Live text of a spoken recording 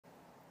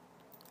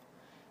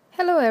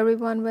Hello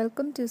everyone,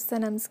 welcome to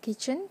Sanam's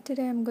Kitchen.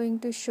 Today I'm going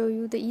to show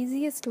you the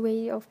easiest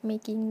way of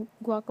making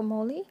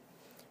guacamole.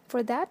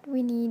 For that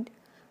we need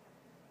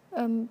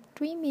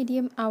 3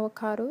 medium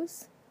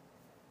avocados,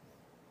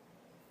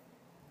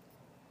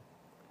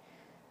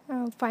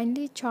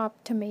 finely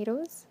chopped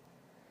tomatoes,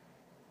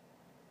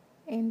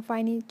 and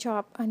finely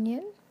chopped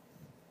onion,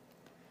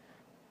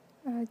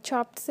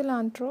 chopped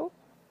cilantro,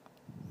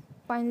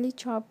 finely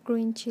chopped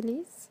green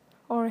chilies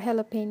or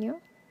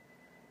jalapeno,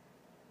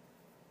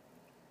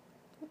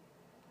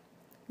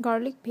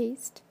 garlic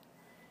paste,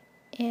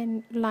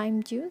 and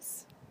lime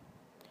juice.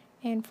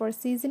 And for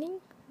seasoning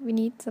we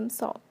need some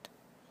salt.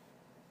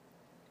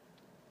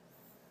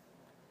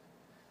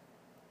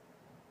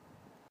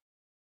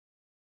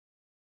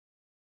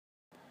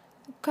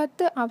 Cut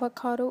the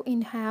avocado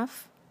in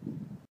half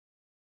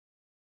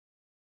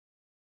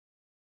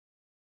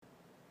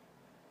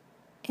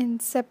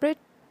and separate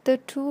the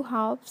two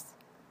halves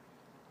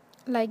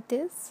like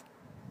this.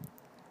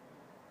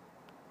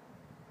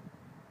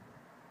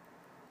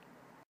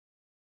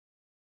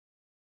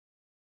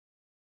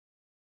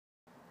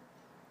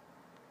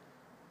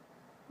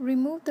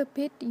 Remove the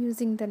pit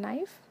using the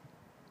knife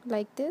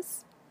like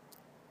this.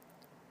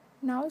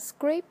 Now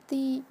scrape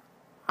the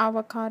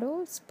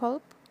avocado's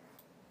pulp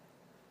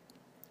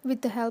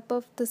with the help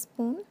of the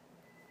spoon.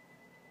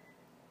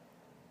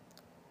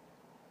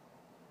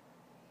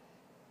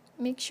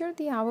 Make sure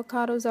the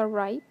avocados are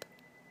ripe.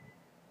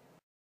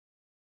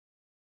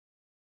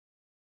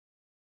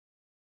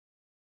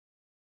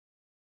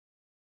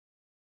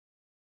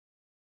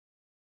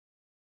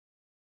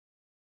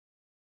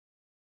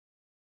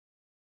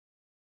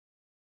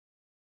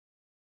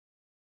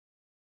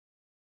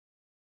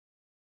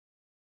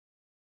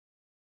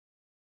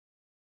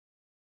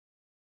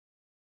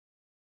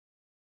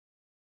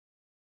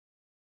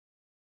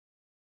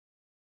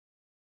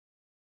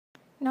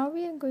 Now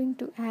we are going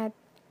to add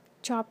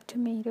chopped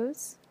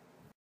tomatoes,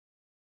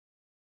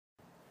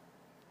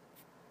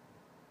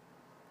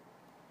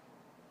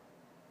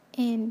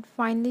 and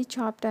finely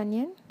chopped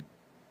onion.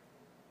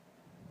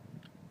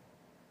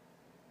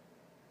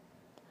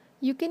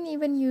 You can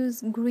even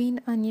use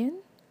green onion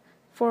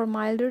for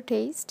milder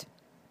taste.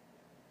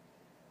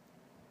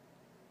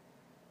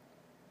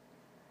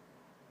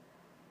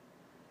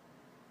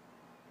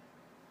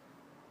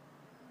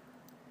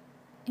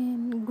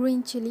 And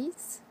green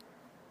chilies,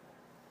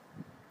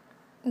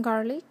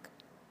 garlic,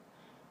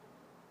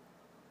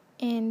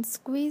 and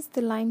squeeze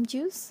the lime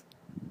juice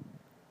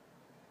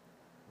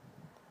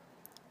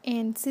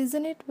and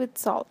season it with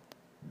salt.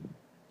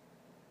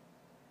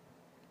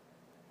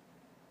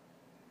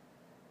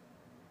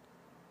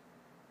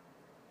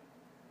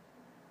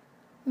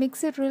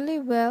 Mix it really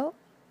well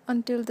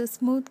until the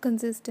smooth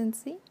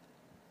consistency.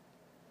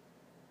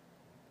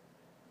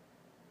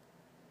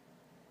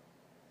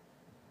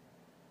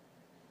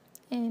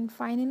 And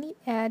finally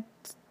add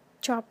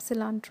chopped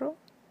cilantro.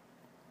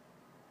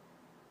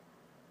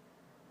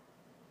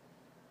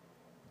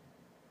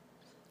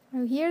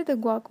 Now here the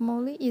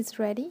guacamole is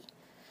ready.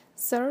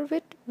 Serve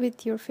it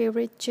with your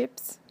favorite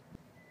chips.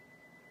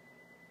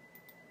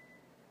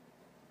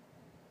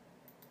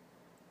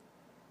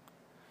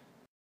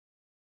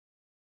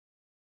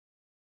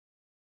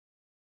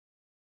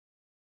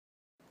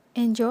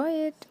 Enjoy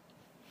it.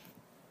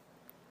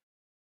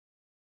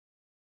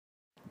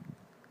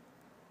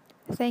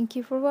 Thank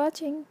you for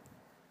watching.